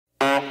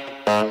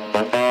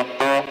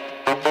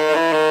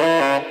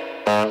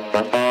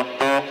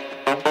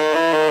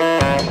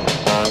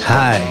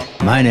Hi,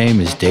 my name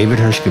is David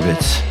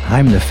Hershkovitz.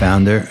 I'm the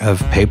founder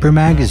of Paper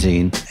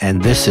Magazine,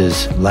 and this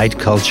is Light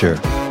Culture.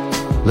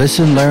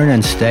 Listen, learn,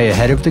 and stay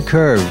ahead of the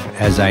curve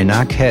as I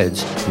knock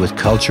heads with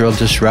cultural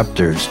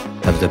disruptors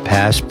of the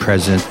past,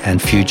 present,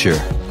 and future.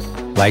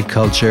 Light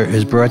Culture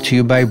is brought to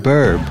you by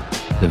Burb,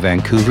 the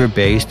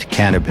Vancouver-based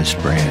cannabis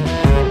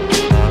brand.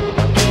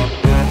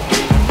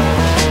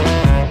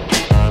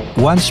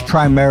 Once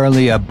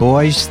primarily a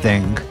boys'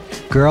 thing,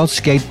 girls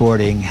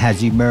skateboarding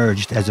has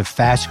emerged as a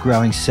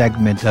fast-growing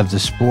segment of the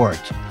sport.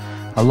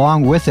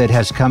 Along with it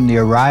has come the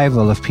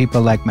arrival of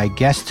people like my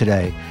guest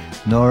today,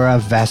 Nora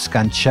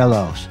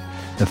Vasconcelos,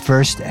 the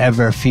first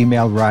ever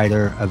female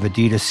rider of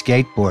Adidas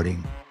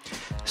skateboarding.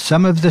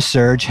 Some of the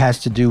surge has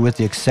to do with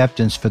the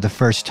acceptance for the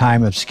first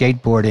time of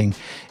skateboarding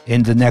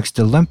in the next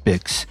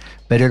Olympics,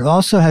 but it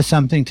also has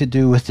something to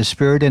do with the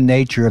spirit and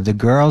nature of the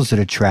girls it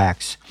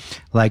attracts,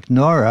 like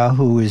Nora,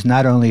 who is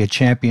not only a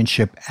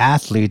championship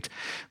athlete,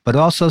 but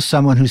also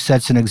someone who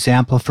sets an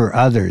example for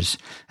others,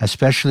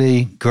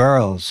 especially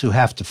girls who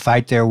have to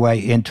fight their way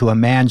into a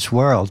man's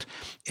world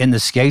in the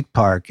skate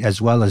park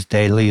as well as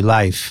daily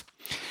life.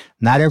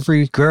 Not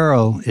every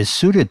girl is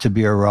suited to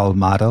be a role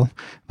model,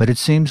 but it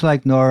seems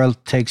like Nora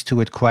takes to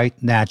it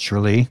quite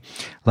naturally,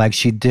 like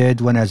she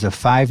did when as a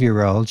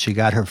 5-year-old she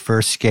got her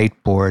first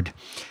skateboard.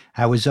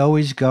 I was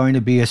always going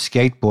to be a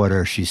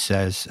skateboarder, she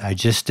says. I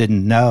just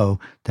didn't know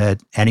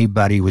that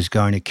anybody was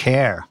going to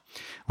care.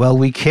 Well,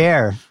 we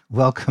care.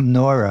 Welcome,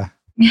 Nora.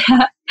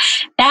 Yeah,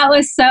 that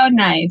was so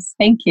nice.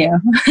 Thank you.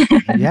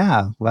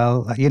 Yeah,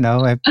 well, I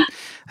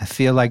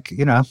feel like,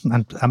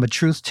 I'm a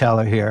truth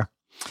teller here.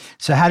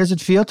 So how does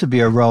it feel to be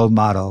a role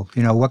model?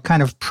 What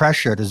kind of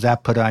pressure does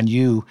that put on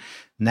you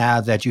now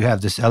that you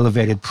have this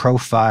elevated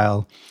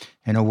profile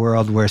in a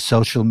world where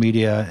social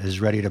media is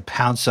ready to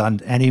pounce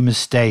on any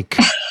mistake?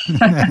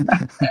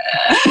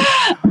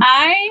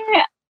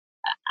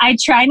 I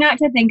try not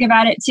to think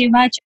about it too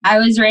much. I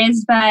was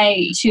raised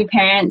by two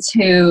parents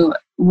who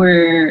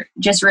were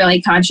just really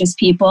conscious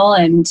people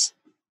and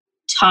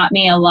taught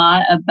me a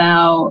lot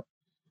about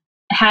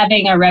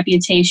having a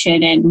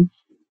reputation and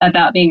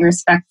about being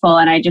respectful.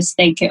 And I just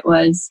think it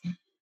was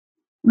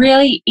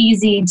really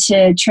easy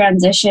to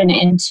transition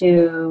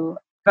into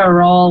a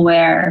role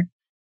where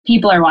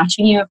people are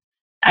watching you.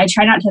 I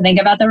try not to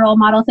think about the role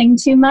model thing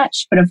too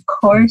much, but of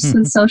course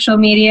with social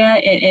media,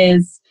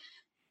 it's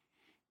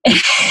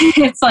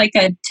like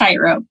a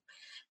tightrope.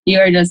 You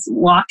are just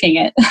walking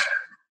it.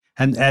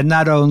 And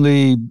not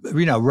only,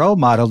 role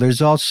model,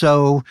 there's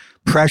also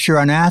pressure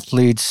on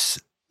athletes.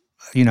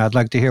 I'd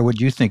like to hear what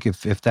you think,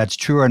 if that's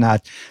true or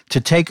not, to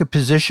take a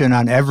position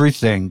on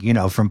everything,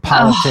 from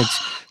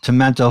politics to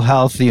mental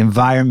health, the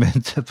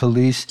environment to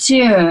police.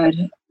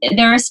 Dude,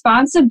 the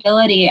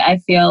responsibility, I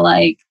feel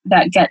like,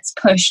 that gets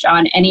pushed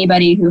on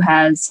anybody who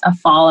has a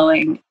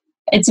following,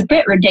 it's a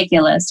bit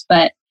ridiculous.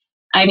 But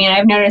I mean,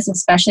 I've noticed,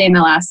 especially in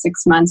the last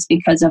 6 months,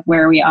 because of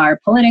where we are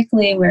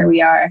politically, where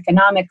we are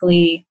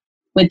economically,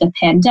 with the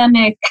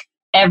pandemic,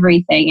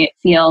 everything, it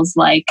feels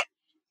like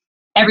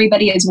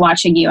everybody is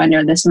watching you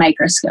under this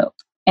microscope.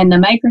 And the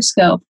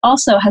microscope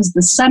also has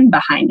the sun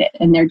behind it.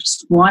 And they're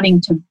just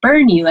wanting to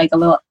burn you like a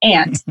little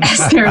ant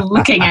as they're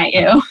looking at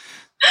you.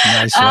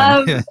 Nice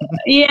one.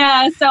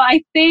 Yeah, so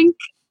I think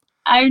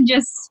I'm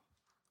just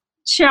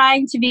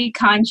trying to be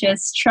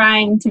conscious,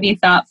 trying to be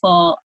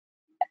thoughtful.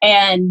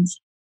 And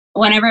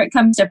whenever it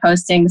comes to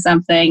posting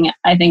something,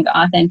 I think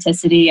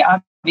authenticity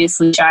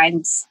obviously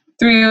shines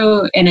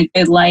through in a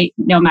good light,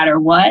 no matter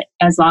what,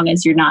 as long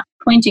as you're not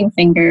pointing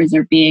fingers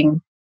or being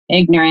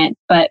ignorant.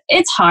 But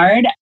it's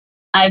hard.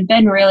 I've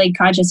been really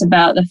conscious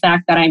about the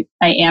fact that I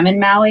am in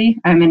Maui.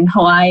 I'm in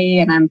Hawaii,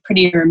 and I'm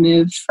pretty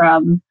removed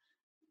from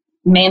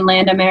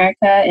mainland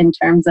America in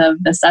terms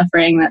of the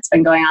suffering that's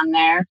been going on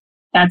there.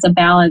 That's a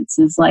balance,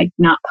 is like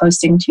not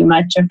posting too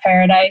much of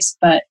paradise.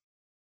 But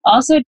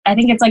also, I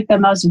think it's like the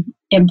most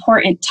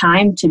important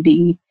time to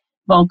be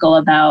vocal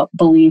about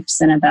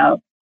beliefs and about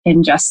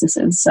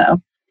injustices.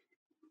 So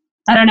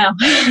I don't know.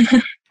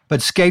 But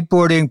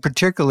skateboarding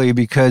particularly,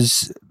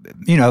 because,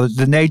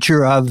 the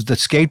nature of the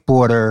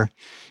skateboarder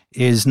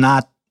is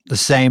not the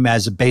same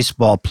as a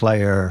baseball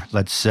player,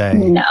 let's say.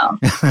 No,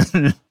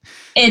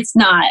 it's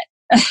not.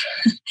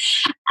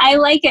 I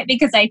like it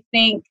because I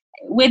think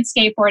with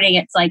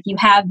skateboarding, it's like you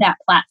have that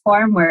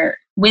platform where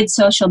with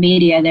social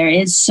media, there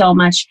is so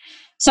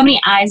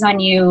many eyes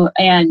on you,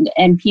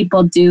 and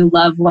people do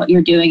love what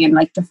you're doing and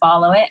like to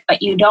follow it,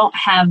 but you don't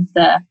have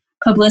the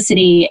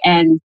publicity,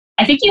 and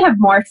I think you have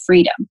more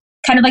freedom,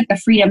 kind of like the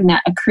freedom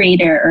that a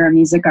creator or a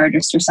music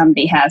artist or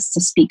somebody has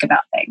to speak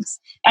about things.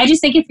 I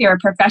just think if you're a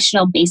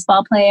professional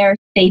baseball player,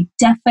 they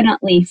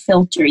definitely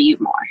filter you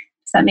more.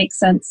 Does that make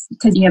sense?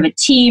 Because you have a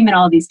team and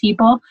all these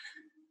people.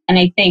 And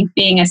I think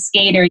being a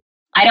skater,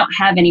 I don't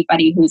have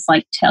anybody who's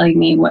like telling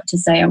me what to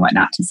say and what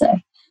not to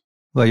say.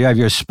 Well, you have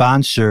your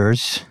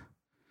sponsors,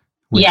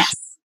 which yes.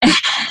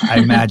 I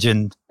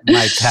imagine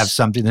might have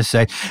something to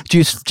say.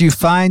 Do you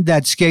find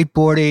that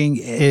skateboarding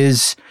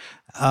is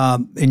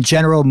in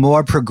general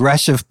more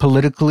progressive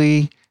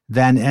politically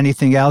than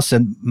anything else?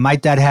 And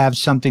might that have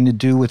something to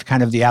do with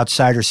kind of the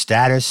outsider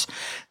status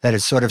that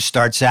it sort of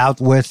starts out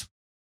with?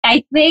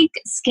 I think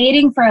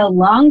skating for a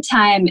long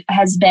time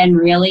has been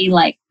really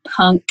like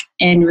punk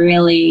and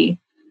really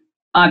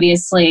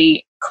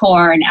obviously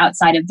core and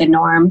outside of the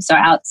norm, so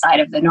outside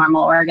of the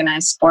normal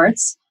organized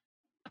sports.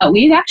 But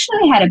we've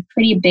actually had a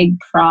pretty big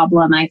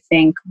problem, I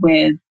think,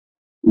 with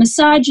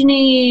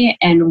misogyny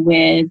and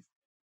with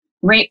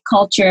rape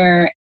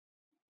culture.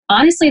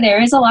 Honestly,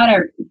 there is a lot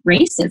of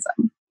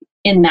racism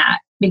in that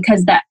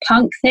because that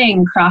punk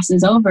thing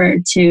crosses over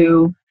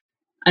to,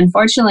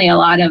 unfortunately, a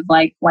lot of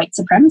like white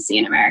supremacy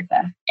in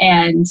America.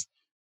 And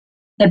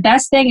the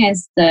best thing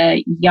is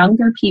the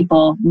younger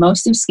people,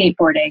 most of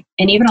skateboarding,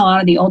 and even a lot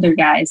of the older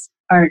guys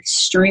are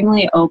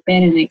extremely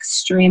open and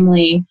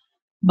extremely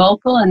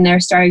vocal, and they're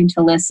starting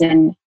to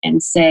listen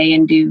and say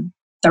and do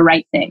the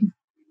right thing.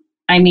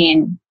 I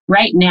mean,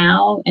 right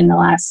now, in the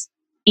last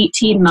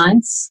 18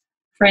 months,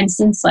 for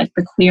instance, like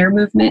the queer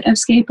movement of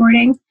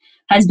skateboarding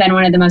has been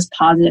one of the most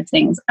positive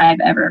things I've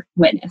ever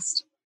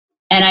witnessed.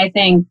 And I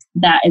think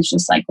that is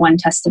just like one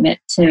testament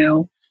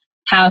to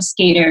how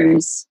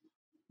skaters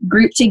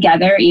group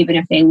together, even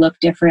if they look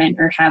different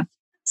or have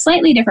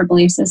slightly different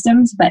belief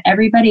systems, but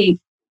everybody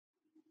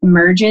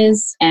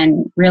merges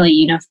and really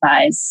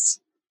unifies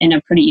in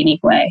a pretty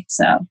unique way.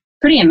 So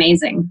pretty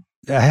amazing.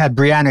 I had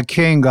Brianna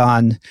King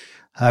on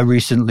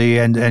recently,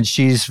 and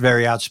she's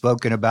very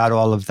outspoken about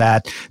all of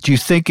that. Do you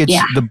think it's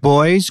the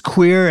boys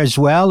queer as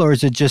well, or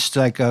is it just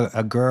like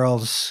a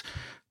girls,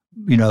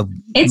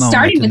 It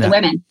started with the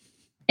women.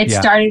 It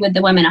started with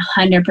the women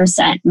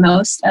 100%.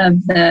 Most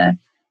of the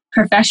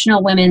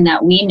professional women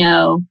that we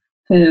know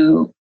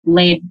who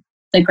laid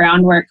the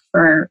groundwork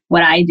for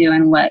what I do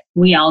and what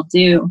we all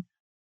do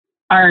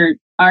are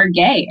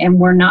gay, and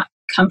we're not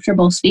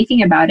comfortable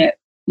speaking about it,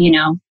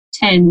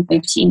 10,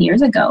 15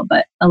 years ago.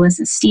 But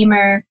Alyssa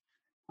Steamer,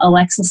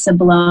 Alexis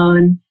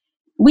Sablone,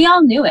 we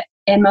all knew it.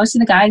 And most of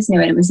the guys knew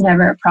it. It was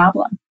never a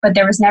problem. But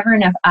there was never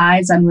enough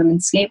eyes on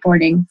women's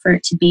skateboarding for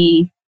it to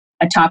be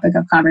a topic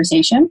of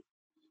conversation.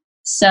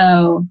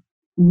 So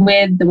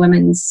with the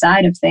women's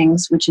side of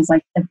things, which is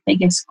like the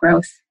biggest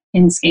growth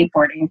in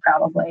skateboarding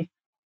probably,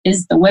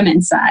 is the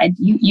women's side.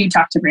 You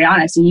talk to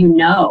Brianna, so you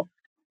know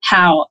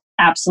how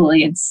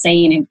absolutely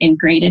insane and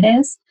great it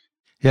is.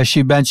 Yeah,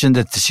 she mentioned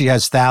that she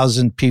has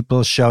 1,000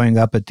 people showing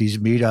up at these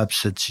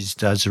meetups that she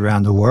does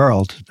around the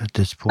world at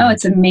this point. Oh,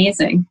 it's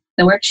amazing.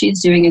 The work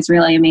she's doing is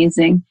really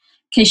amazing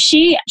because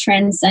she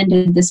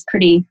transcended this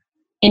pretty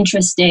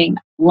interesting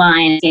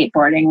line in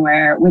skateboarding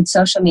where with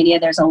social media,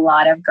 there's a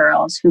lot of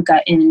girls who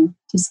got into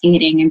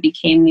skating and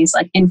became these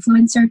like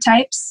influencer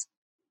types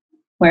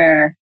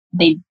where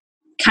they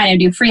kind of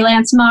do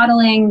freelance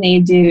modeling, they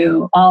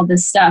do all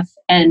this stuff,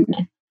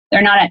 and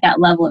they're not at that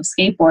level of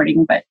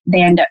skateboarding, but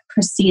they end up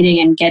proceeding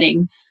and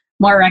getting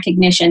more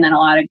recognition than a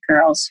lot of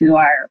girls who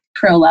are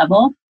pro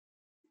level.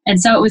 And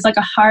so it was like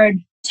a hard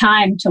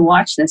time to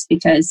watch this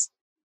because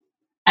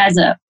as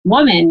a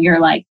woman,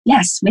 you're like,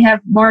 yes, we have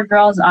more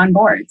girls on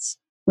boards.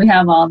 We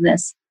have all of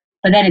this.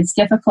 But then it's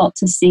difficult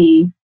to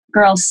see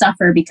girls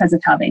suffer because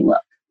of how they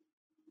look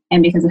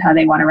and because of how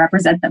they want to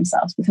represent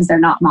themselves because they're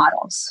not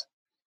models.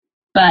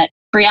 But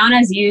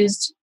Brianna's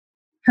used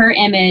her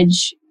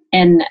image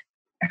and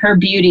her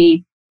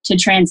beauty to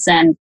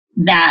transcend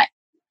that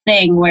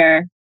thing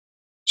where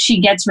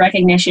she gets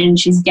recognition,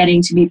 she's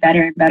getting to be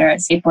better and better at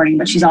skateboarding,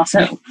 but she's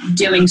also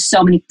doing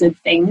so many good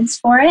things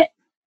for it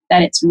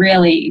that it's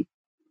really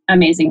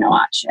amazing to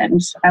watch, and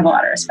I have a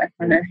lot of respect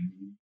for her.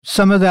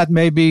 Some of that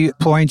maybe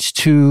points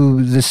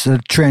to this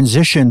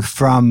transition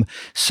from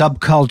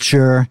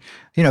subculture,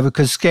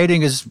 because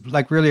skating is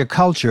like really a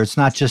culture. It's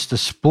not just a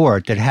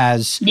sport. It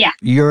has,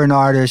 you're an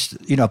artist,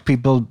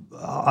 people,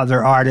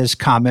 other artists,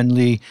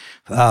 commonly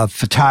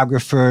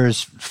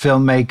photographers,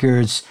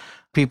 filmmakers,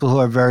 people who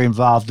are very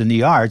involved in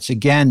the arts,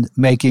 again,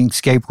 making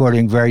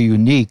skateboarding very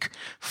unique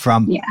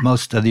from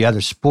most of the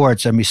other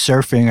sports. I mean,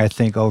 surfing, I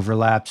think,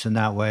 overlaps in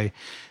that way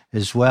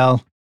as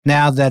well.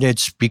 Now that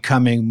it's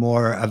becoming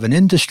more of an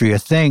industry, a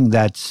thing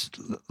that's,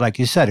 like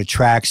you said,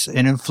 attracts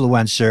an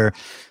influencer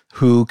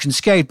who can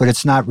skate, but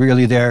it's not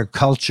really their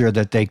culture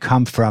that they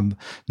come from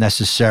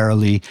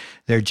necessarily.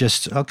 They're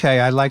just, okay,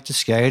 I like to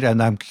skate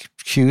and I'm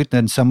cute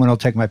and someone will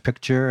take my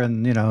picture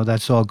and,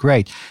 that's all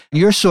great.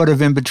 You're sort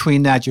of in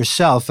between that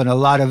yourself, and a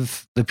lot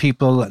of the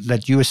people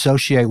that you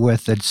associate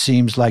with, it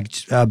seems like,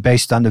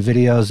 based on the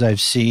videos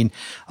I've seen,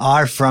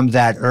 are from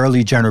that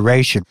early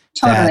generation.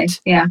 Totally,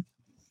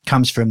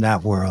 Comes from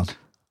that world.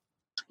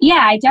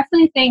 Yeah, I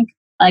definitely think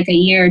like a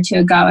year or two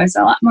ago, I was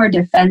a lot more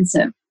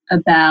defensive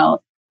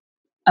about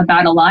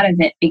a lot of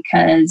it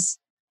because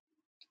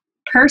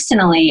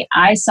personally,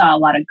 I saw a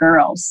lot of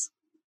girls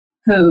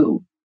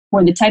who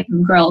were the type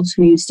of girls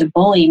who used to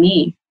bully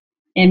me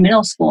in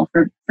middle school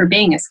for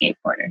being a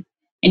skateboarder.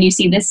 And you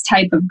see this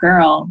type of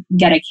girl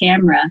get a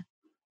camera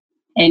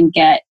and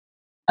get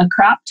a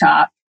crop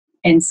top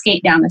and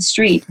skate down the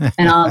street.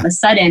 And all of a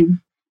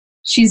sudden,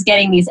 she's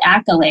getting these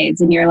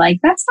accolades. And you're like,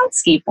 that's not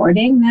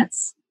skateboarding.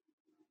 That's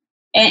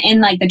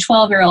and like the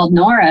 12-year-old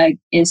Nora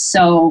is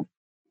so,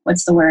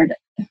 what's the word?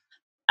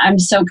 I'm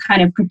so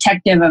kind of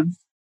protective of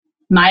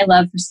my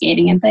love for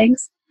skating and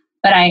things.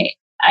 But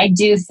I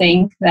do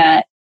think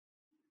that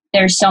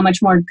there's so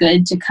much more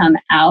good to come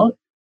out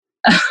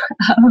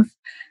of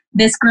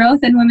this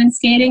growth in women's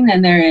skating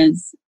than there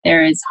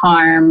is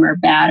harm or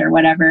bad or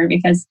whatever.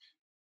 Because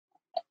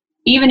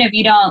even if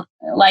you don't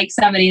like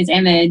somebody's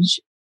image,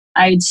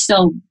 I'd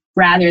still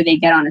rather they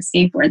get on a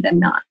skateboard than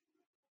not.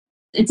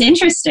 It's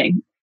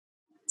interesting.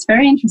 It's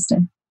very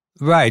interesting.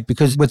 Right,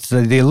 because with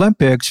the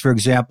Olympics, for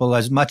example,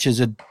 as much as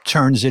it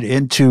turns it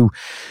into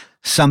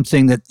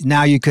something that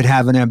now you could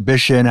have an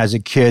ambition as a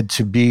kid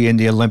to be in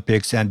the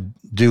Olympics and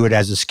do it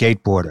as a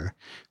skateboarder,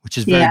 which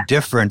is very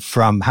different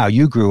from how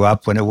you grew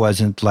up when it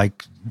wasn't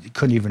like, you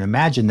couldn't even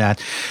imagine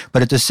that.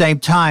 But at the same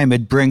time,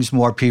 it brings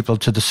more people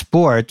to the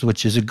sport,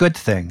 which is a good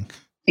thing.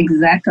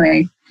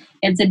 Exactly.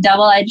 It's a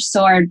double-edged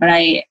sword, but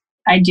I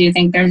do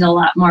think there's a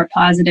lot more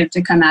positive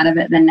to come out of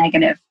it than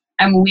negative.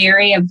 I'm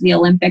weary of the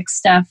Olympic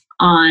stuff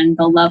on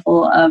the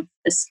level of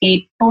the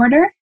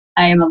skateboarder.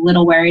 I am a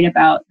little worried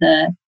about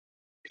the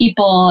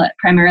people,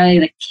 primarily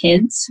the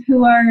kids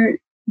who are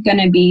going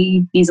to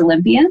be these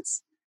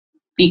Olympians,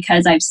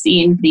 because I've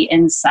seen the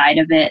inside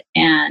of it,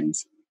 and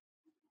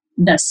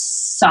the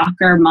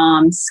soccer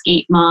mom,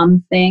 skate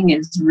mom thing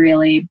is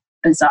really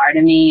bizarre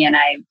to me. And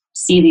I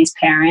see these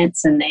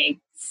parents and they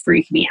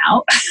freak me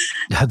out.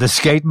 The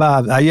skate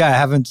mom. Yeah, I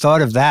haven't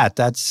thought of that.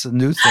 That's a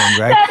new thing,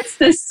 right? That's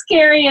the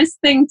scariest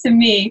thing to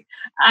me.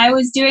 I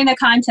was doing the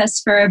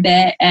contest for a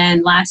bit,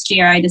 and last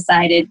year I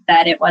decided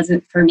that it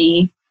wasn't for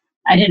me.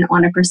 I didn't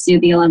want to pursue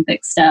the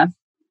Olympic stuff.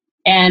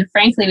 And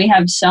frankly, we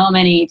have so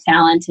many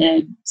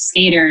talented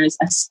skaters,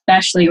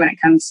 especially when it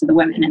comes to the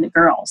women and the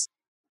girls.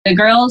 The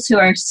girls who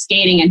are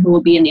skating and who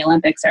will be in the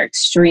Olympics are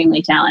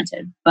extremely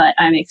talented, but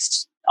I'm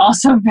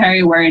also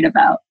very worried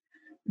about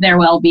their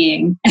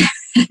well-being.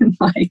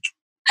 Like,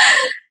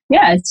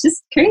 yeah, it's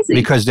just crazy.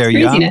 Because they're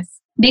young?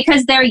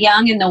 Because they're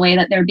young, and the way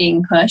that they're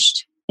being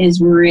pushed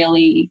is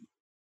really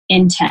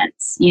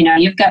intense. You know,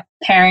 you've got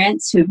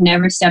parents who've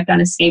never stepped on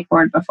a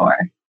skateboard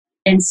before.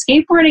 And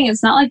skateboarding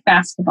is not like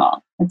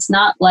basketball. It's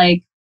not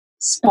like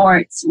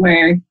sports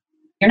where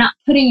you're not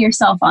putting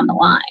yourself on the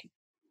line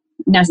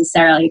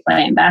necessarily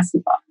playing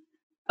basketball.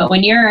 But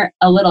when you're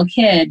a little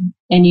kid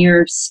and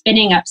you're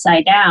spinning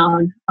upside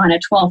down on a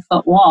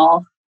 12-foot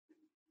wall,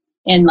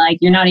 and like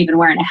you're not even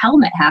wearing a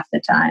helmet half the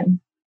time,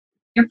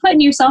 you're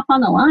putting yourself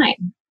on the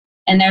line.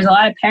 And there's a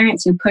lot of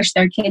parents who push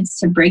their kids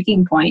to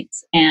breaking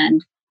points,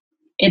 and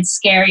it's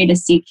scary to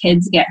see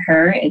kids get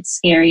hurt. It's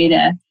scary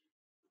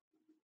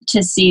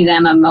to see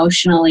them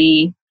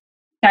emotionally.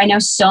 I know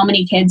so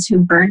many kids who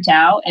burnt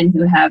out and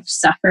who have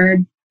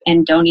suffered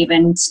and don't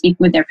even speak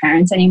with their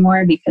parents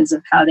anymore because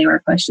of how they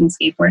were pushed in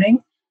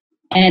skateboarding.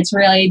 And it's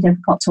really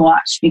difficult to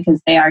watch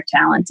because they are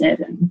talented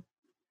and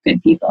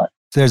good people.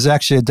 There's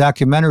actually a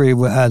documentary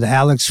that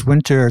Alex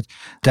Winter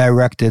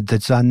directed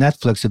that's on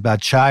Netflix about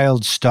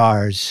child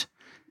stars.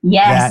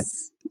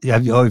 Yes.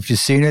 Have you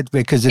seen it?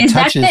 Because it Is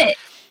touches... that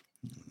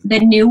the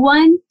new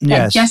one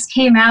that just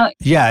came out?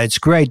 Yeah, it's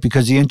great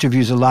because he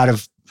interviews a lot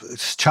of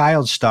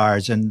child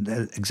stars, and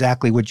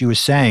exactly what you were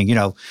saying. You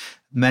know,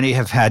 many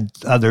have had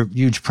other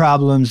huge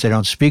problems. They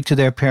don't speak to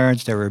their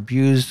parents. They're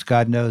abused.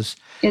 God knows.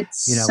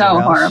 It's so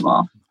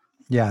horrible.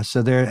 Yeah.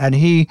 So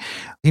he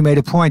made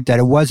a point that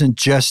it wasn't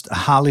just a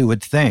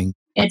Hollywood thing.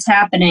 It's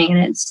happening,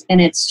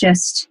 and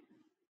it's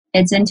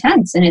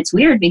intense, and it's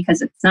weird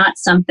because it's not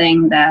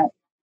something that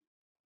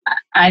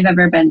I've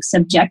ever been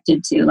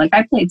subjected to. Like,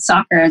 I played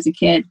soccer as a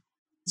kid,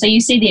 so you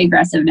see the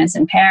aggressiveness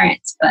in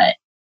parents, but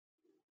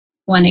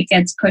when it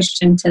gets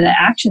pushed into the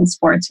action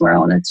sports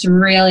world, it's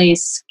really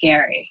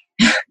scary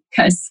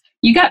because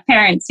you got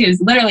parents who's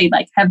literally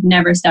like have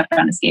never stepped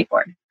on a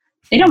skateboard.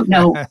 They don't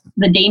know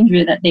the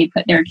danger that they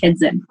put their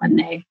kids in when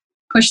they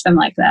push them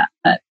like that.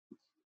 But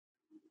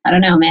I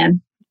don't know,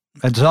 man.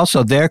 It's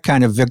also they're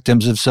kind of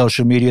victims of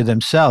social media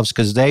themselves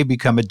because they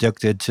become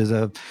addicted to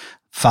the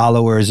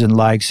followers and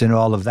likes and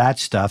all of that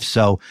stuff.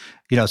 So,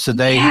 you know,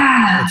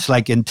 it's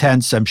like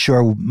intense, I'm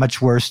sure,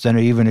 much worse than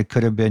even it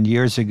could have been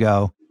years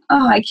ago.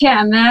 Oh, I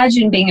can't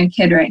imagine being a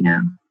kid right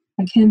now.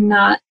 I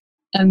cannot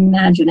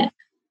imagine it.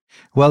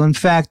 Well, in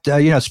fact,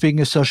 speaking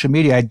of social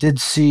media, I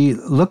did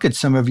look at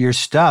some of your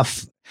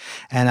stuff,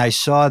 and I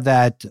saw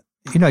that,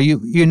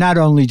 you not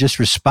only just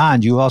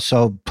respond, you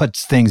also put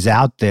things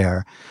out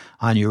there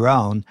on your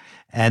own.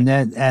 And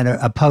then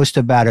a post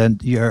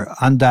about your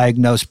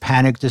undiagnosed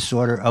panic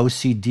disorder,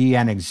 OCD,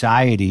 and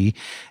anxiety,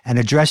 and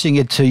addressing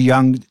it to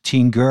young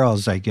teen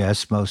girls, I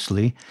guess,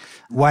 mostly.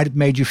 Why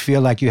made you feel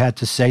like you had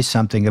to say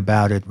something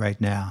about it right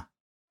now?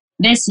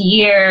 This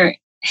year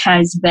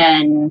has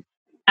been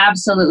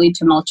absolutely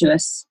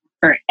tumultuous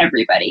for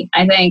everybody.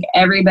 I think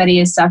everybody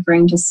is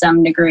suffering to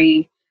some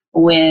degree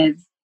with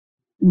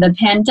the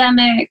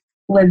pandemic,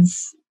 with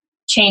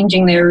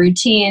changing their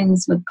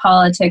routines, with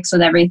politics,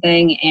 with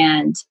everything.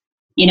 And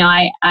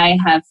I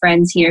have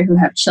friends here who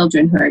have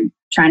children who are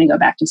trying to go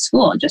back to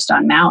school just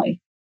on Maui.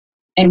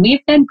 And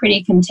we've been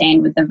pretty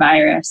contained with the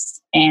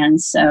virus.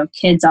 And so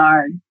kids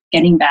are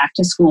getting back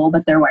to school,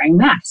 but they're wearing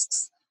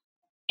masks.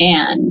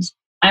 And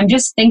I'm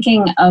just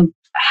thinking of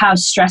how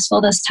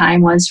stressful this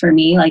time was for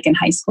me, like in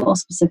high school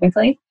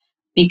specifically,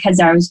 because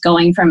I was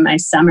going from my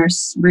summer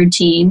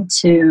routine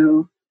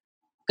to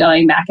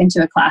going back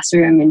into a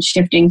classroom and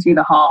shifting through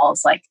the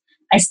halls. Like,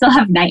 I still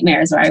have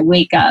nightmares where I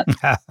wake up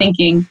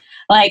thinking,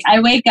 like, I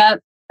wake up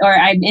or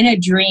I'm in a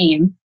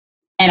dream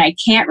and I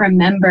can't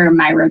remember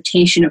my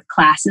rotation of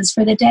classes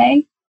for the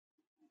day.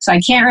 So I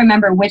can't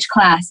remember which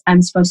class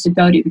I'm supposed to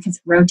go to because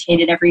it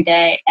rotated every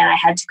day. And I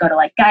had to go to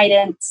like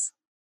guidance.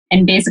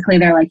 And basically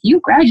they're like, you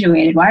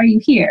graduated, why are you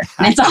here?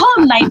 And it's a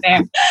whole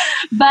nightmare.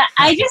 But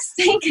I just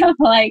think of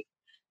like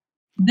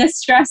the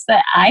stress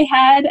that I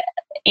had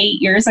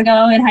 8 years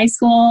ago in high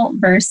school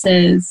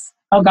versus,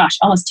 oh gosh,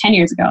 almost 10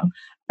 years ago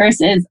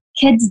versus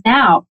kids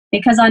now.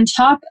 Because on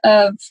top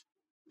of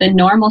the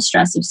normal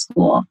stress of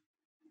school,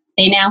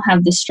 they now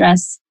have the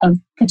stress of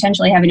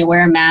potentially having to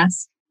wear a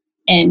mask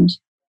and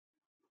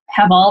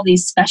have all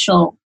these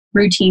special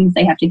routines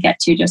they have to get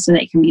to just so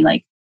they can be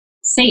like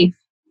safe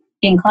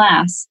in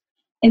class.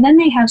 And then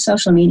they have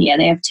social media.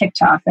 They have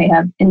TikTok, they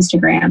have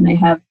Instagram, they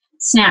have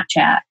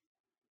Snapchat.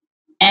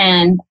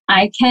 And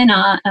I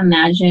cannot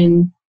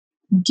imagine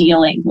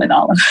dealing with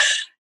all of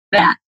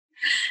that.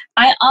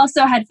 I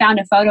also had found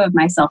a photo of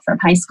myself from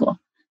high school.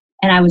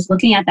 And I was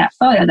looking at that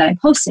photo that I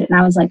posted and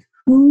I was like,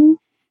 who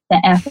the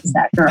F is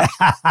that girl?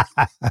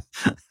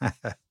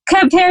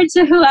 Compared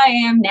to who I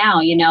am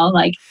now, you know,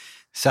 like.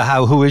 So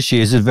who is she?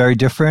 Is it very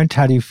different?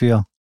 How do you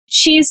feel?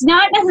 She's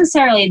not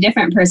necessarily a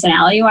different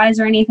personality-wise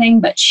or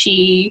anything, but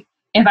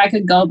if I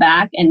could go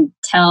back and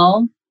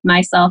tell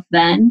myself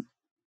then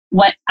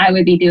what I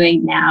would be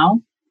doing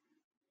now,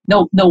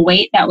 the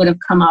weight that would have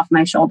come off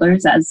my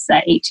shoulders as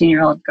that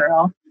 18-year-old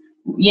girl,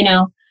 you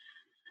know,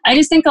 I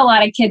just think a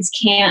lot of kids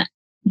can't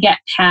get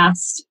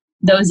past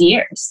those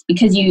years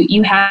because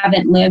you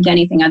haven't lived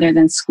anything other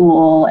than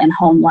school and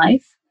home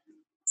life.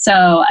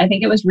 So I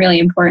think it was really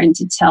important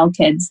to tell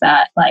kids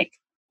that, like,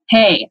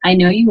 hey, I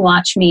know you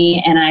watch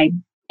me and I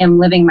am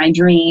living my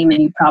dream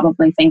and you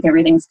probably think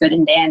everything's good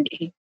and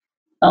dandy,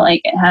 but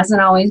like it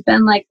hasn't always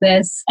been like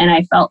this. And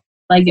I felt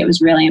like it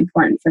was really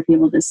important for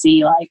people to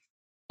see, like,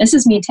 this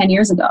is me 10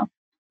 years ago.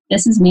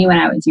 This is me when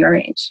I was your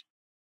age,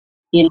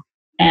 you know,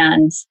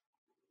 and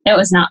it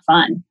was not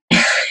fun.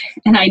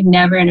 And I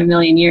never in a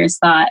million years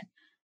thought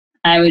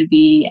I would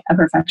be a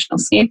professional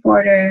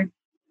skateboarder,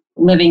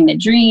 living the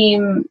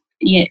dream.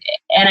 Yeah,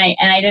 and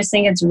I just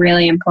think it's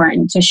really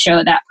important to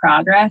show that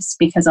progress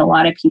because a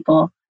lot of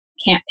people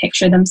can't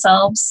picture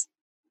themselves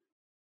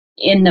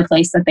in the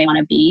place that they want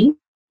to be.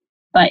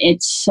 But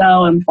it's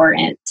so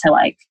important to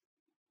like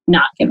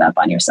not give up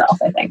on yourself,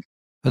 I think.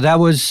 Well, that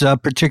was a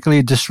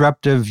particularly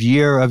disruptive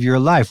year of your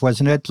life,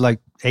 wasn't it? Like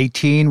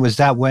 18, was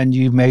that when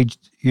you made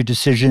your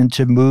decision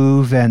to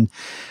move and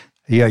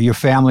your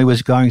family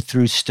was going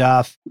through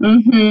stuff?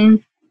 Mm-hmm.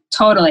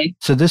 Totally.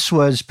 So this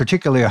was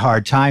particularly a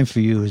hard time for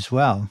you as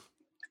well.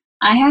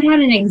 I had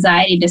an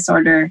anxiety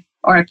disorder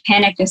or a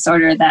panic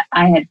disorder that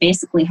I had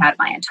basically had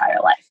my entire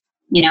life.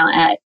 You know,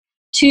 at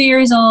 2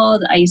 years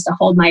old, I used to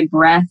hold my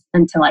breath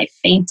until I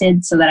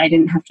fainted so that I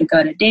didn't have to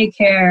go to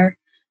daycare.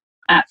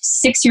 At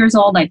 6 years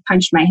old, I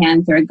punched my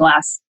hand through a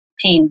glass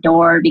pane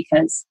door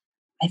because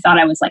I thought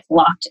I was like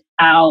locked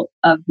out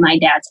of my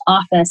dad's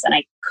office and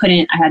I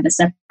had the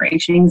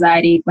separation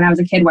anxiety when I was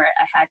a kid where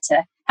I had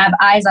to have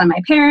eyes on my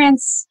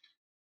parents.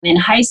 In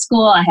high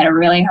school, I had a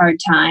really hard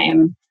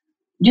time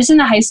just in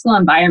the high school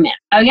environment.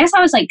 I guess I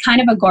was like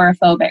kind of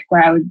agoraphobic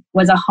where I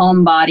was a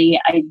homebody.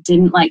 I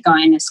didn't like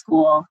going to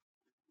school.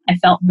 I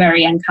felt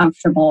very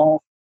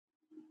uncomfortable.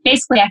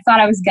 Basically, I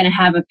thought I was going to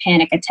have a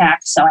panic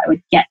attack, so I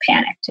would get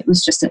panicked. It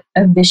was just a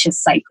vicious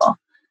cycle.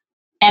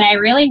 And I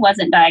really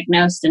wasn't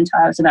diagnosed until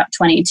I was about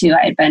 22.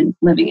 I had been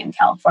living in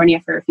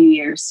California for a few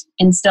years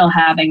and still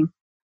having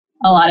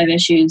a lot of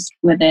issues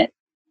with it.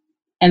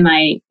 And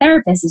my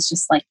therapist is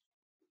just like,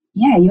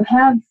 yeah, you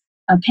have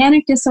a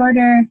panic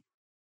disorder,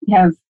 you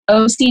have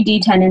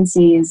OCD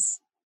tendencies,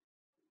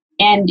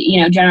 and, you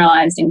know,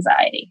 generalized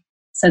anxiety.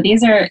 So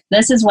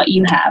this is what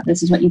you have.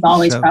 This is what you've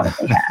always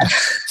probably had.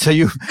 So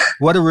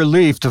what a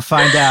relief to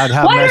find out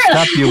how messed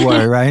up you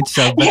were, right?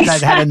 So, but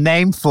that had a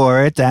name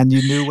for it and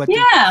you knew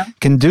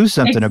can do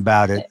something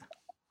about it.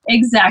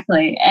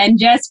 Exactly. And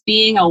just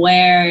being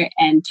aware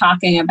and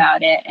talking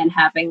about it and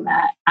having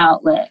that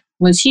outlet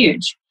was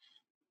huge.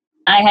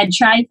 I had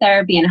tried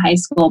therapy in high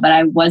school, but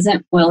I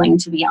wasn't willing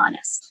to be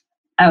honest.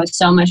 I was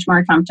so much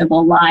more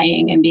comfortable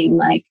lying and being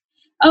like,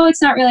 oh,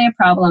 it's not really a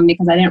problem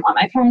because I didn't want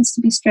my parents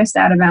to be stressed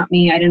out about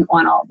me. I didn't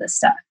want all this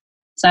stuff.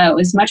 So it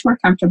was much more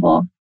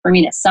comfortable for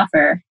me to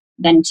suffer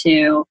than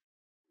to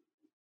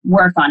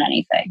work on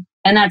anything.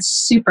 And that's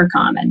super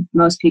common.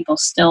 Most people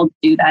still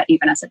do that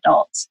even as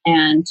adults.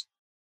 And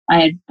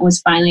I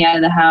was finally out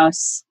of the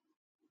house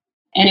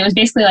and it was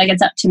basically like,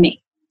 it's up to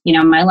me. You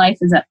know, my life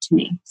is up to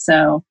me.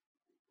 So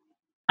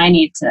I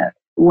need to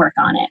work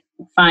on it,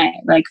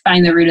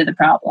 find the root of the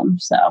problem.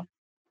 So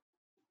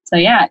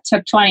yeah, it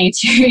took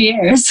 22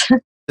 years.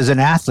 As an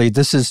athlete,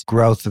 this is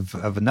growth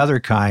of another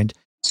kind.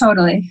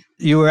 Totally.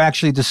 You were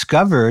actually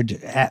discovered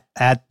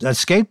at a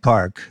skate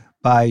park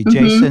by Mm-hmm.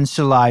 Jason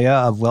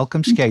Celaya of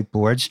Welcome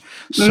Skateboards,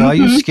 saw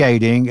you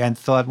skating and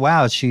thought,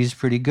 wow, she's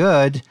pretty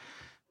good.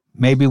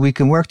 Maybe we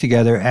can work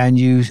together. And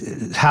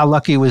how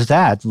lucky was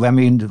that? I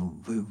mean,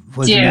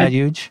 wasn't that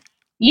huge?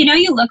 You know,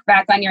 you look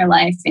back on your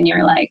life and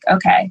you're like,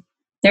 okay,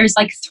 there's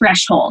like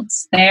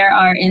thresholds. There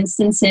are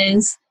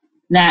instances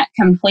that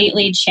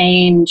completely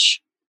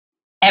change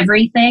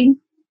everything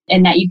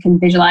and that you can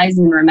visualize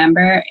and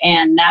remember.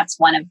 And that's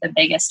one of the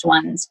biggest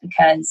ones,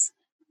 because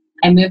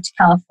I moved to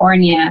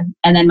California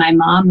and then my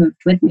mom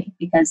moved with me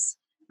because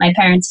my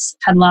parents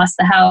had lost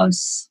the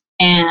house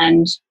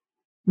and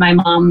my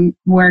mom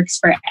works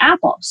for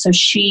Apple. So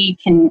she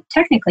can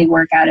technically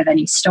work out of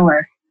any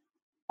store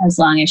as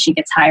long as she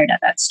gets hired at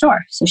that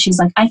store. So she's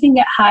like, I can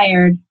get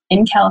hired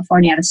in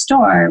California at a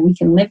store. We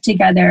can live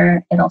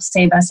together. It'll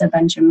save us a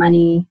bunch of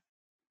money.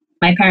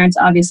 My parents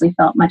obviously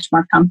felt much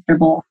more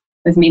comfortable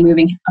with me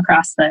moving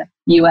across the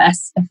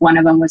US if one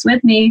of them was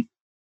with me.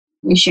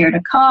 We shared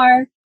a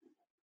car.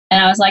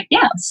 And I was like,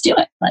 yeah, let's do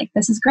it. Like,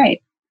 this is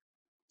great.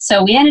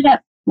 So we ended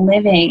up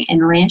living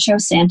in Rancho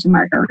Santa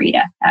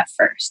Margarita at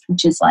first,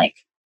 which is like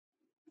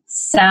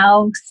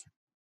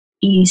southeast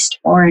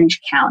Orange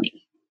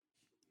County.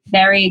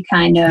 Very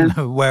kind of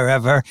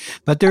wherever,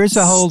 but there is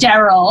a whole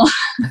sterile.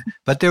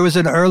 But there was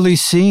an early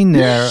scene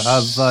there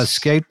of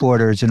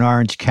skateboarders in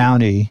Orange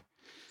County.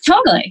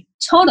 Totally.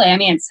 I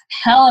mean, it's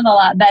a hell of a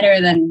lot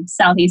better than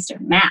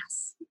southeastern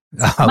Mass.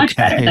 Okay. Much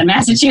better than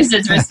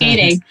Massachusetts for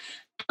skating.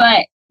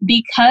 But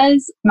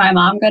because my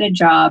mom got a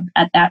job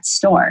at that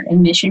store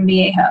in Mission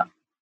Viejo,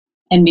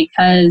 and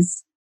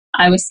because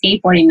I was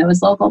skateboarding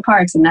those local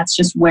parks, and that's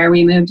just where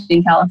we moved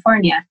in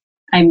California,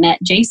 I met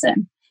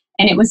Jason.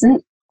 And it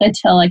wasn't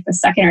until like the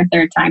second or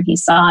third time he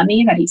saw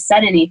me that he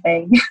said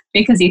anything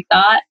because he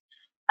thought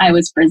I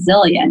was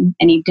Brazilian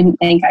and he didn't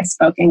think I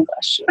spoke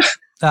English.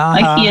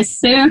 Like he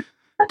assumed.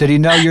 Did he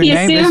know your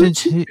name?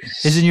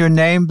 Isn't your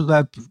name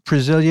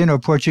Brazilian or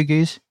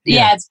Portuguese?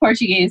 Yeah, it's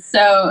Portuguese.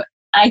 So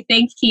I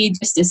think he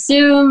just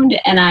assumed,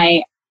 and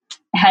I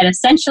had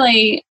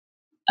essentially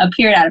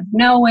appeared out of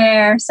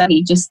nowhere. So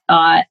he just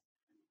thought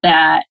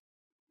that,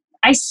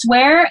 I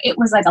swear it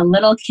was like a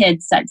little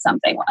kid said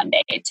something one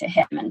day to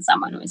him and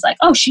someone was like,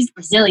 oh, she's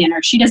Brazilian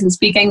or she doesn't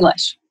speak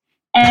English.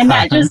 And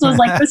that just was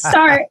like the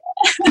start.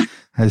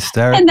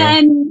 Hysterical. And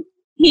then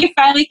he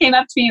finally came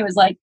up to me and was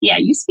like, yeah,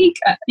 you speak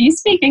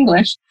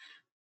English.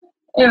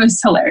 It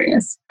was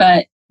hilarious.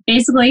 But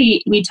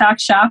basically we talked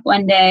shop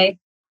one day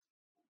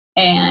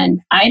and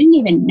I didn't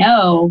even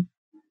know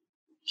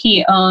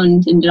he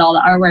owned and did all the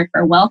artwork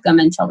for Welcome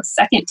until the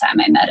second time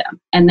I met him.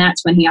 And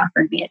that's when he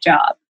offered me a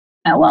job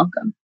at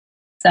Welcome.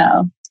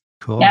 So,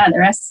 cool. Yeah, the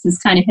rest is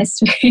kind of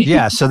history.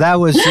 Yeah, so that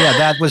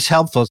was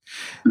helpful.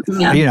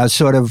 Yeah. You know,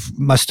 sort of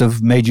must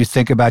have made you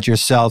think about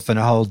yourself in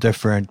a whole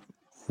different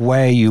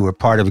way. You were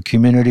part of a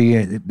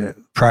community.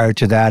 Prior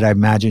to that, I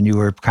imagine you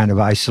were kind of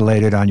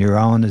isolated on your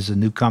own as a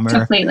newcomer.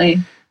 Completely.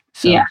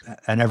 So, yeah.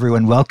 And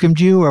everyone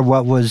welcomed you, or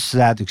what was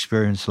that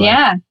experience like?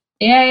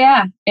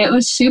 Yeah. It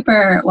was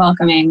super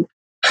welcoming.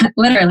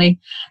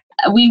 Literally.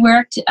 I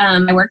worked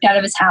out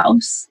of his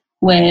house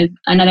with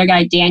another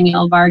guy,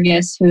 Daniel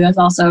Vargas, who is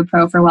also a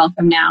pro for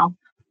Welcome now.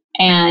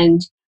 And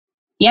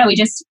yeah, we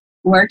just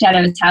worked out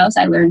of his house.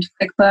 I learned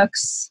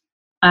QuickBooks.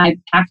 I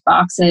packed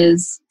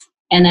boxes.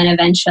 And then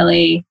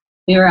eventually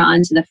we were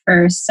on to the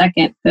first,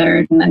 second,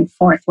 third, and then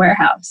fourth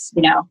warehouse,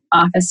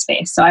 office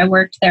space. So I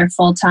worked there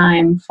full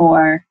time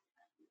for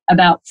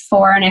about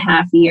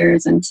 4.5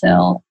 years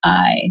until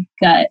I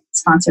got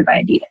sponsored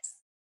by Adidas.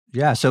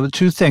 Yeah. So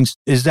two things.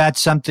 Is that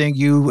something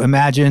you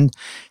imagine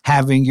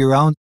having your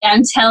own?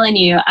 I'm telling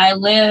you, I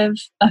live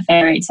a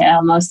fairy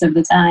tale most of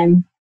the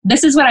time.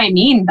 This is what I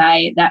mean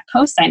by that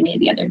post I made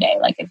the other day.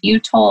 Like if you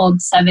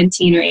told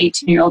 17 or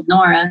 18-year-old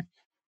Nora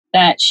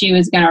that she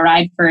was going to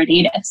ride for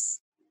Adidas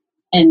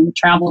and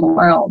travel the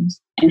world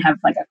and have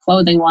like a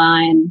clothing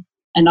line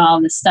and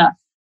all this stuff,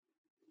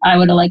 I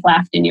would have like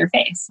laughed in your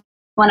face.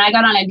 When I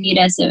got on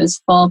Adidas, it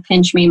was full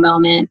pinch me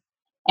moment.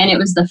 And it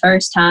was the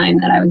first time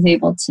that I was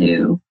able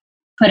to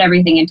put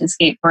everything into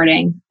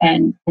skateboarding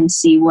and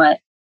see what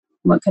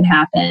could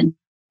happen.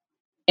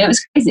 It was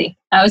crazy.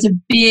 I was a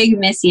big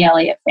Missy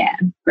Elliott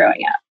fan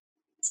growing up.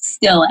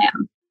 Still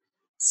am.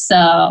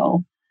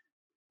 So,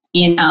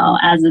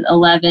 as an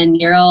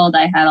 11-year-old,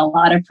 I had a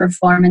lot of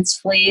performance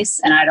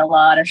fleece and I had a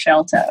lot of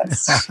shell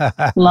toes.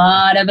 A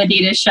lot of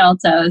Adidas shell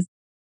toes.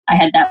 I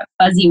had that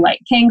fuzzy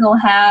white Kangol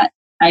hat.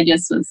 I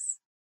just was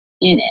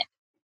in it.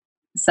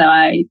 So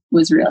I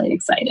was really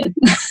excited.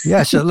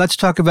 Yeah, so let's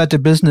talk about the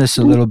business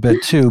a little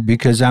bit too,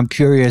 because I'm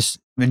curious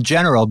in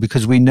general,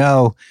 because we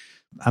know,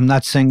 I'm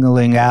not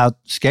singling out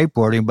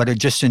skateboarding, but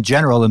just in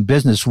general in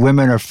business,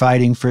 women are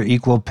fighting for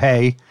equal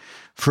pay,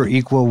 for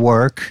equal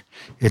work.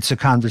 It's a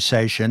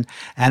conversation.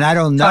 And I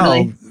don't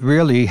know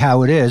really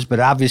how it is, but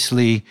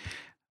obviously,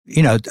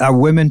 are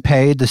women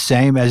paid the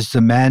same as the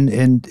men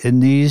in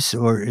these,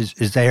 or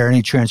is there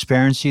any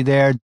transparency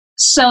there?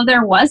 So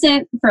there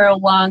wasn't for a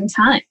long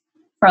time.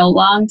 For a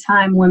long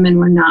time, women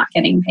were not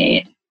getting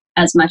paid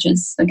as much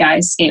as the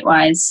guys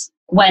skate-wise.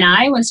 When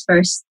I was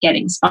first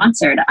getting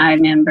sponsored, I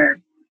remember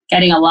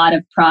getting a lot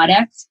of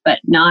product, but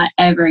not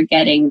ever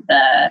getting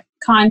the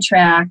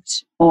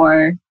contract,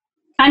 or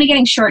kind of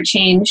getting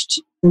shortchanged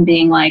and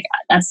being like,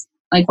 that's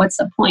like, what's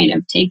the point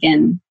of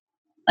taking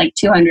like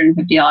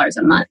 $250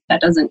 a month?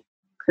 That doesn't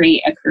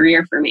create a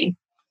career for me.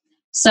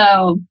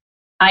 So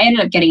I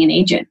ended up getting an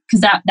agent,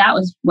 because that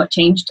was what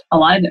changed a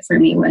lot of it for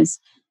me. Was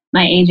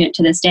my agent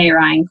to this day,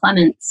 Ryan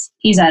Clements.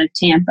 He's out of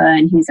Tampa,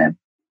 and he's a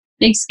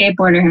big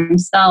skateboarder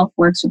himself,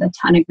 works with a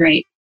ton of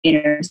great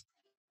skaters,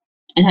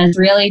 and has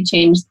really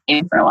changed the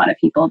game for a lot of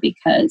people,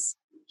 because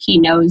he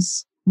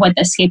knows what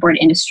the skateboard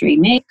industry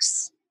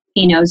makes.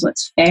 He knows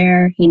what's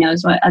fair. He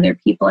knows what other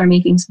people are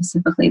making,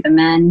 specifically the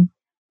men.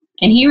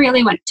 And he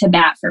really went to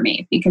bat for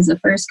me, because the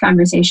first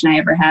conversation I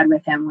ever had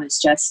with him was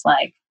just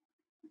like,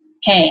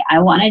 hey, I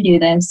want to do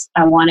this.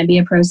 I want to be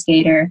a pro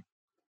skater.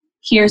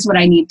 Here's what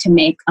I need to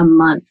make a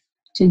month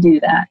to do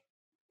that.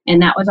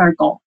 And that was our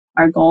goal.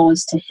 Our goal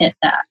was to hit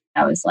that.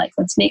 I was like,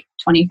 let's make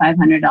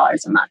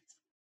 $2,500 a month.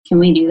 Can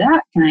we do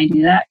that? Can I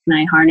do that? Can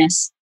I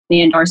harness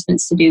the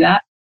endorsements to do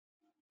that?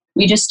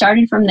 We just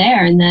started from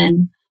there. And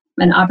then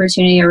an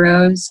opportunity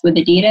arose with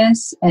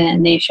Adidas,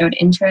 and they showed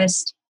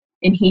interest,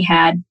 and he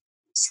had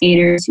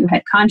skaters who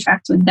had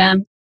contracts with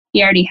them.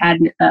 He already had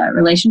a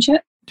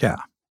relationship. Yeah.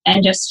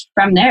 And just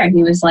from there,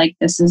 he was like,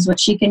 this is what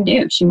she can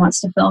do. She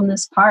wants to film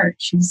this part.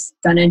 She's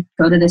going to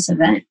go to this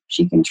event.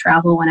 She can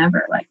travel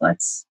whenever. Like,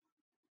 let's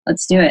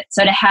do it.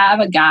 So to have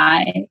a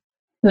guy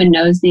who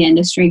knows the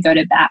industry go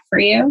to bat for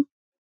you,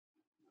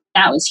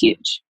 that was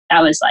huge.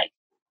 That was like,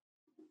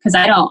 because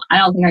I don't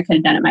think I could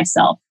have done it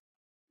myself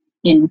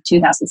in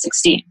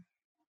 2016.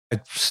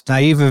 It's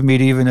naive of me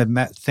to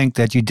even think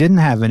that you didn't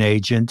have an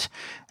agent.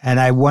 And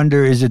I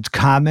wonder, is it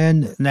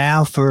common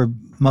now for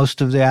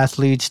most of the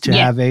athletes to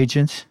have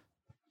agents?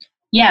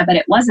 Yeah, but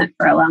it wasn't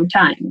for a long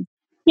time.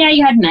 Yeah,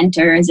 you had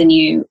mentors, and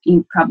you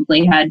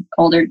probably had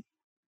older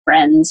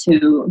friends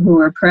who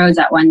were pros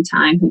at one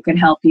time who could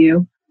help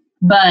you.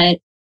 But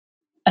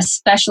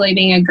especially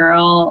being a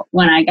girl,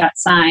 when I got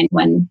signed,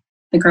 when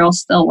the girls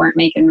still weren't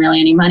making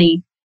really any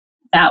money,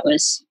 that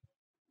was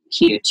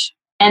huge.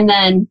 And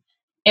then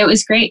it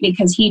was great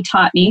because he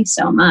taught me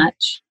so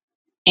much,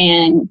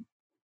 and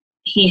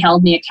he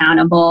held me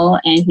accountable,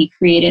 and he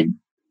created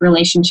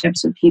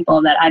relationships with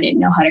people that I didn't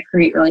know how to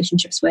create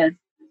relationships with.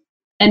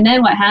 And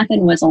then what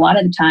happened was, a lot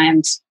of the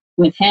times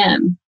with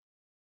him,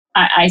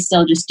 I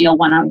still just deal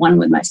one-on-one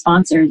with my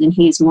sponsors, and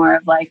he's more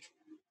of like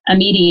a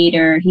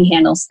mediator. He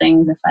handles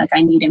things if like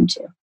I need him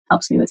to,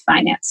 helps me with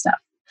finance stuff.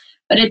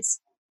 But it's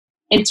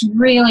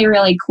really,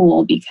 really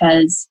cool,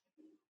 because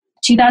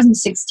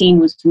 2016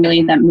 was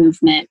really that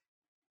movement.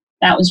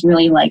 That was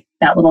really like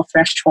that little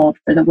threshold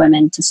for the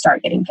women to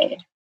start getting paid.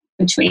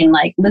 Between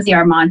like Lizzie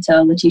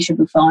Armanto, Letitia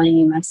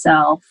Buffoni,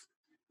 myself,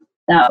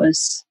 that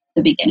was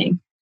the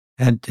beginning.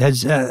 And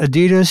has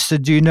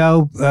Adidas, do you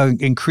know,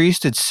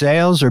 increased its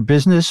sales or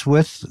business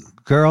with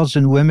girls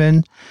and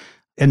women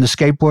in the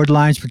skateboard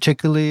lines,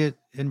 particularly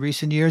in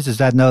recent years? Is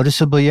that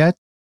noticeable yet?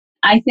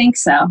 I think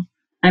so.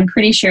 I'm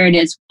pretty sure it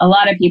is. A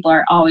lot of people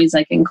are always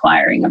like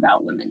inquiring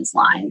about women's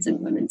lines and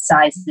women's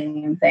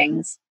sizing and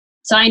things.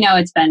 So I know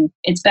it's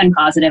been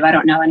positive. I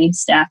don't know any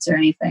stats or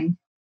anything.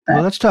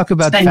 Well, let's talk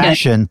about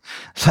fashion.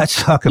 Good.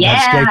 Let's talk about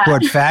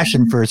skateboard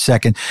fashion for a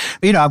second.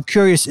 You know, I'm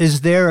curious,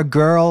 is there a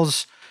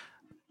girls'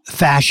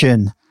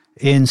 fashion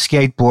in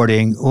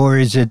skateboarding, or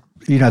is it,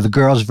 you know, the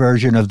girls'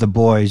 version of the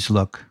boys'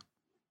 look?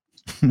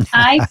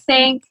 I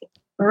think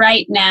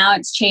right now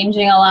it's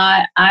changing a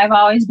lot. I've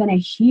always been a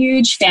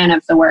huge fan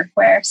of the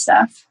workwear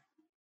stuff,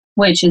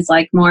 which is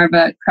like more of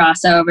a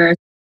crossover.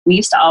 We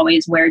used to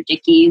always wear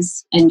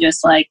Dickies, and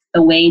just like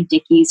the way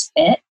Dickies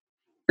fit,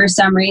 for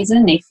some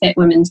reason, they fit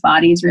women's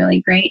bodies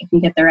really great if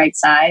you get the right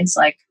size.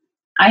 Like,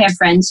 I have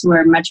friends who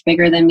are much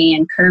bigger than me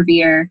and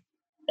curvier.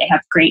 They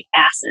have great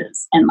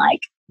asses, and like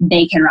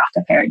they can rock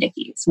a pair of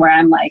Dickies, where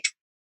I'm like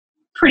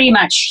pretty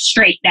much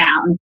straight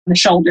down. The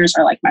shoulders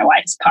are like my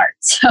widest part.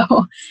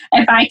 So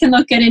if I can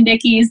look good in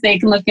Dickies, they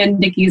can look good in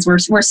Dickies. We're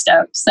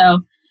stoked.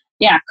 So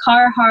yeah,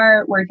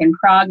 Carhartt, work in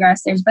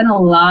progress. There's been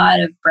a lot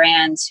of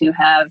brands who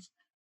have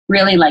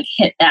really like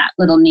hit that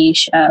little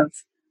niche of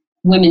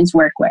women's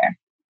workwear.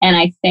 And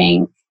I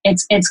think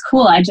it's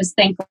cool. I just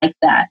think like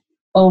that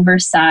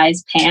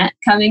oversized pant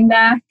coming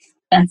back,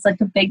 that's like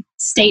a big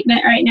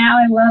statement right now.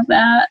 I love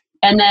that.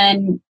 And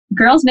then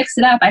girls mix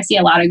it up. I see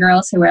a lot of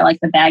girls who wear like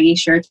the baggy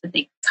shirts, but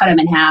they cut them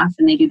in half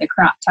and they do the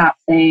crop top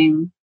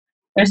thing.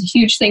 There's a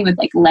huge thing with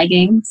like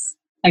leggings.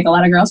 Like, a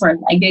lot of girls wear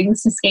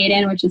leggings to skate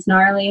in, which is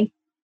gnarly.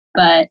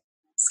 But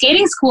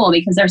skating's cool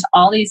because there's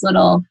all these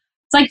little,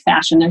 it's like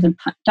fashion. There's a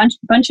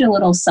bunch of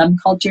little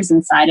subcultures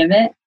inside of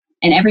it,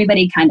 and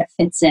everybody kind of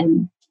fits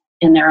in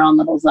their own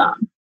little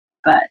zone.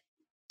 But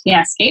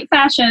yeah, skate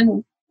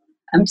fashion,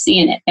 I'm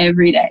seeing it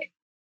every day.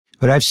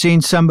 But I've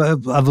seen some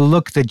of a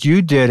look that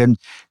you did, and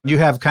you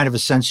have kind of a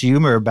sense of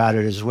humor about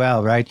it as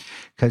well, right?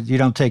 Because you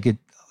don't take it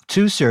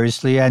too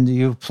seriously, and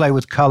you play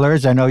with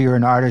colors. I know you're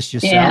an artist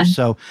yourself,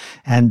 so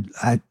and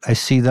I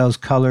see those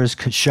colors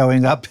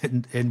showing up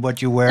in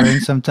what you're wearing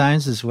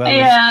sometimes as well.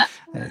 Yeah,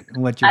 as,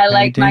 what you're I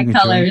like my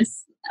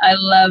colors. I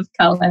love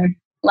color.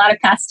 A lot of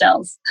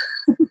pastels.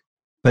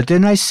 But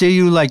didn't I see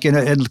you like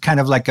in kind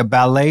of like a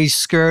ballet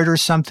skirt or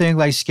something,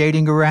 like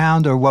skating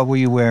around, or what were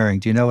you wearing?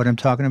 Do you know what I'm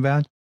talking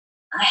about?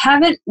 I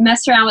haven't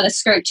messed around with a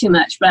skirt too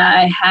much, but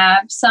I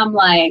have some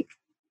like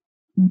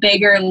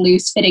bigger,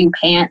 loose-fitting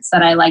pants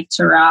that I like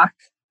to rock.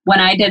 When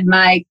I did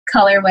my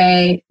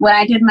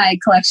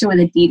collection with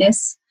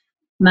Adidas,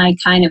 my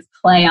kind of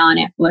play on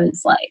it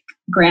was like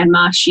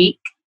grandma chic.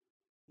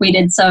 We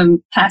did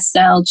some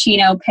pastel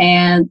chino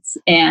pants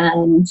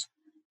and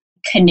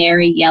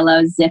canary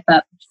yellow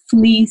zip-up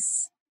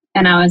fleece.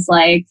 And I was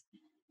like,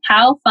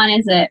 how fun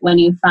is it when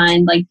you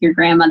find like your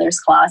grandmother's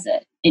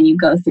closet and you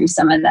go through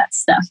some of that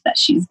stuff that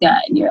she's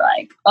got and you're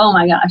like, oh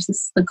my gosh, this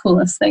is the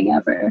coolest thing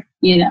ever.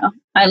 You know,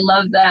 I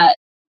love that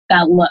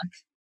look.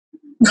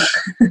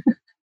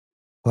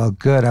 Well,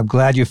 good. I'm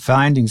glad you're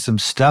finding some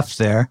stuff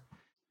there.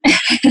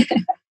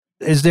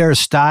 Is there a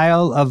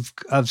style of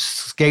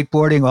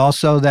skateboarding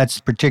also that's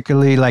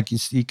particularly like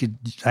you could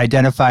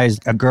identify as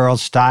a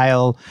girl's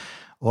style,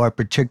 or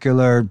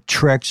particular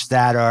tricks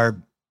that are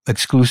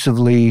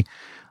exclusively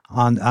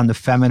on the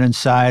feminine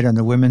side, on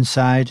the women's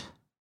side?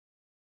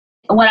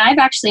 What I've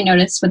actually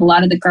noticed with a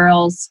lot of the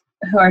girls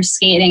who are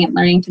skating and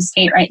learning to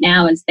skate right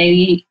now is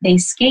they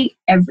skate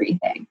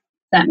everything.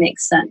 That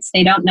makes sense.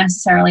 They don't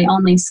necessarily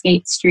only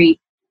skate street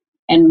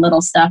and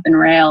little stuff and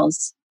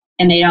rails,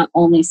 and they don't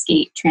only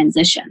skate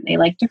transition. They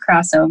like to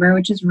cross over,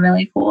 which is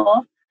really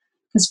cool.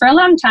 Because for a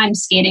long time,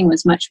 skating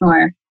was much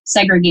more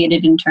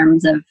segregated in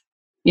terms of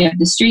you have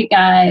the street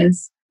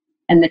guys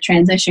and the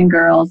transition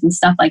girls and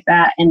stuff like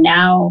that. And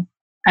now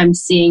I'm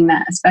seeing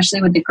that,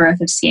 especially with the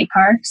growth of skate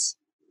parks,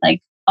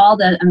 like all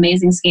the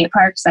amazing skate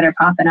parks that are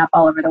popping up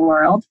all over the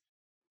world.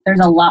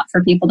 There's a lot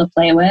for people to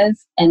play with.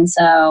 And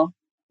so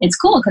it's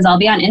cool because I'll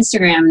be on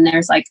Instagram and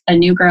there's like a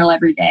new girl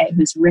every day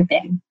who's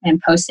ripping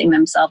and posting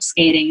themselves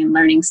skating and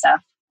learning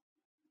stuff.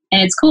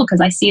 And it's cool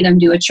because I see them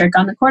do a trick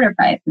on the quarter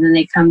pipe and then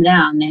they come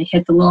down and they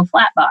hit the little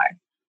flat bar.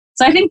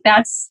 So I think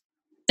that's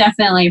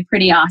definitely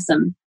pretty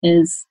awesome.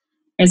 There's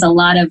a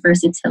lot of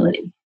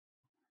versatility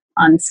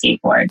on the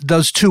skateboard.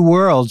 Those two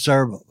worlds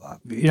are,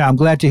 I'm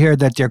glad to hear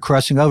that they're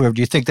crossing over.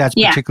 Do you think that's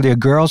particularly a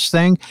girl's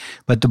thing,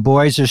 but the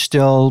boys are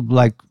still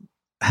like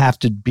have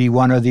to be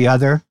one or the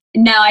other?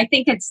 No, I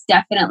think it's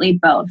definitely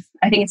both.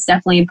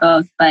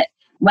 But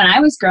when I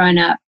was growing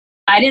up,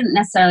 I didn't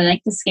necessarily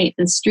like to skate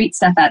the street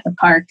stuff at the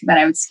park that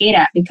I would skate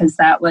at because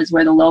that was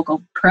where the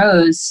local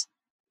pros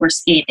were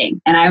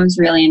skating. And I was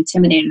really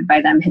intimidated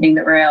by them hitting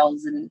the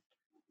rails and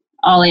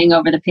ollieing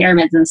over the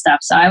pyramids and stuff.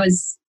 So I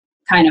was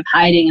kind of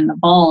hiding in the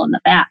bowl in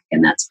the back.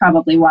 And that's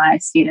probably why I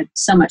skated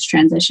so much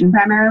transition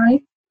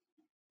primarily.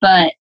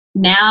 But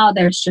now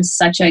there's just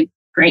such a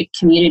great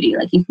community.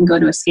 Like you can go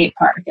to a skate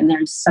park and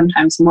there's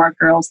sometimes more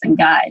girls than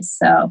guys.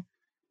 So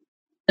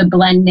the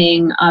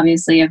blending,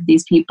 obviously, of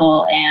these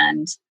people,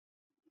 and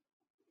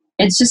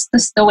it's just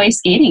the way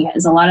skating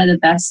is. A lot of the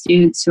best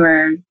dudes who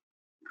are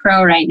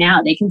pro right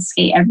now, they can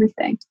skate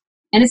everything.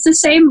 And it's the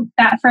same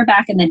for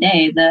back in the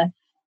day, the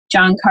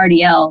John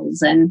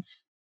Cardiels and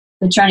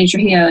the Johnny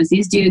Trujillos.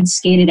 These dudes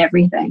skated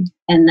everything.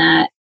 And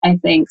that, I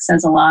think,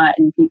 says a lot,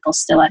 and people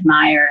still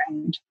admire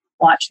and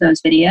watch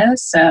those videos.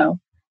 So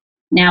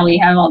now we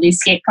have all these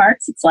skate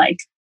parks. It's like,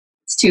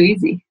 it's too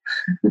easy.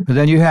 But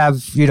then you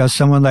have,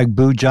 someone like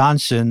Boo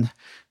Johnson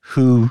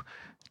who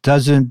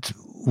doesn't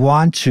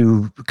want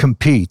to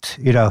compete.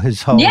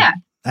 His whole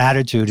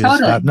attitude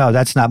is, no,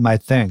 that's not my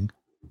thing.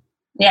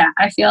 Yeah,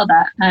 I feel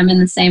that. I'm in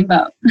the same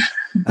boat.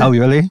 Oh,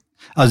 really?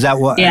 Oh, is that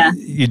what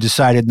you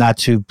decided not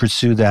to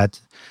pursue that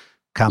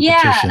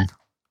competition? Yeah.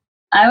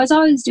 I was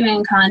always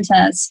doing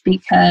contests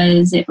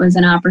because it was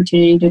an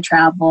opportunity to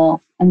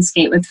travel and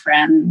skate with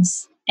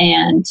friends.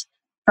 And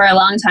for a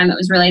long time, it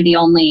was really the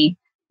only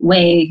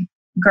way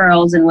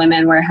girls and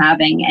women were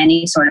having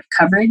any sort of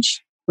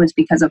coverage was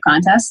because of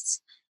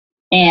contests.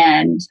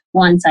 And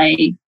once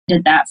I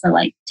did that for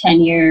like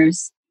 10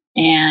 years,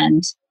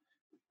 and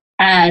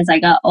as I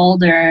got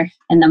older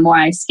and the more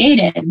I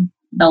skated,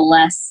 the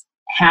less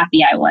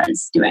happy I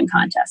was doing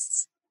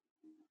contests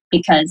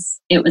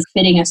because it was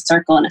fitting a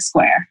circle in a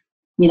square.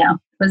 It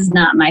was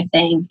not my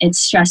thing. It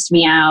stressed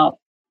me out.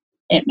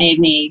 It gave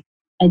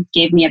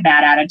me a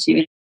bad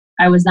attitude.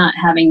 I was not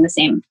having the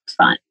same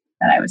fun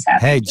that I was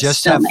having. Hey,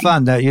 just have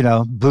fun. That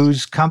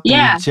Boo's company,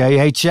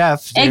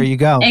 JHF. There you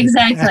go.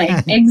 Exactly.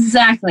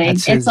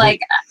 It's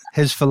like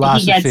his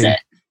philosophy. He gets it.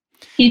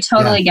 He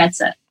totally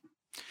gets it.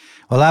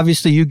 Well,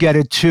 obviously you get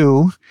it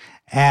too.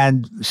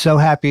 And so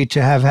happy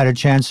to have had a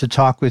chance to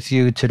talk with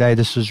you today.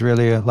 This was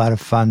really a lot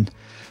of fun.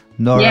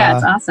 Nora. Yeah,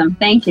 it's awesome.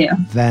 Thank you.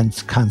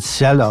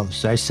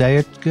 Vasconcelos. Did I say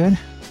it good?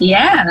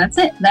 Yeah, that's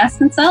it.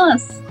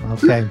 Vasconcelos.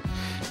 Okay.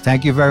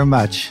 Thank you very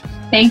much.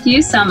 Thank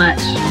you so much.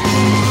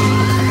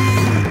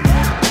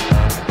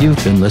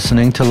 You've been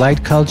listening to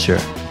Light Culture.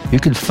 You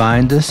can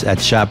find us at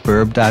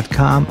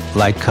shopburb.com,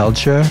 Light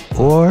Culture,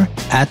 or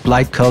at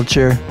Light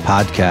Culture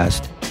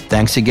Podcast.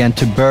 Thanks again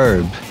to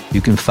Burb.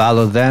 You can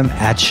follow them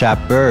at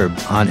shopburb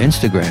on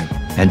Instagram.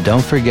 And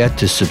don't forget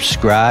to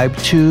subscribe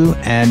to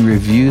and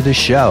review the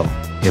show.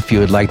 If you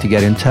would like to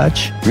get in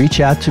touch, reach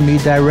out to me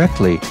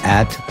directly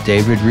at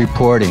David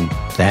Reporting.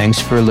 Thanks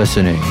for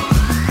listening.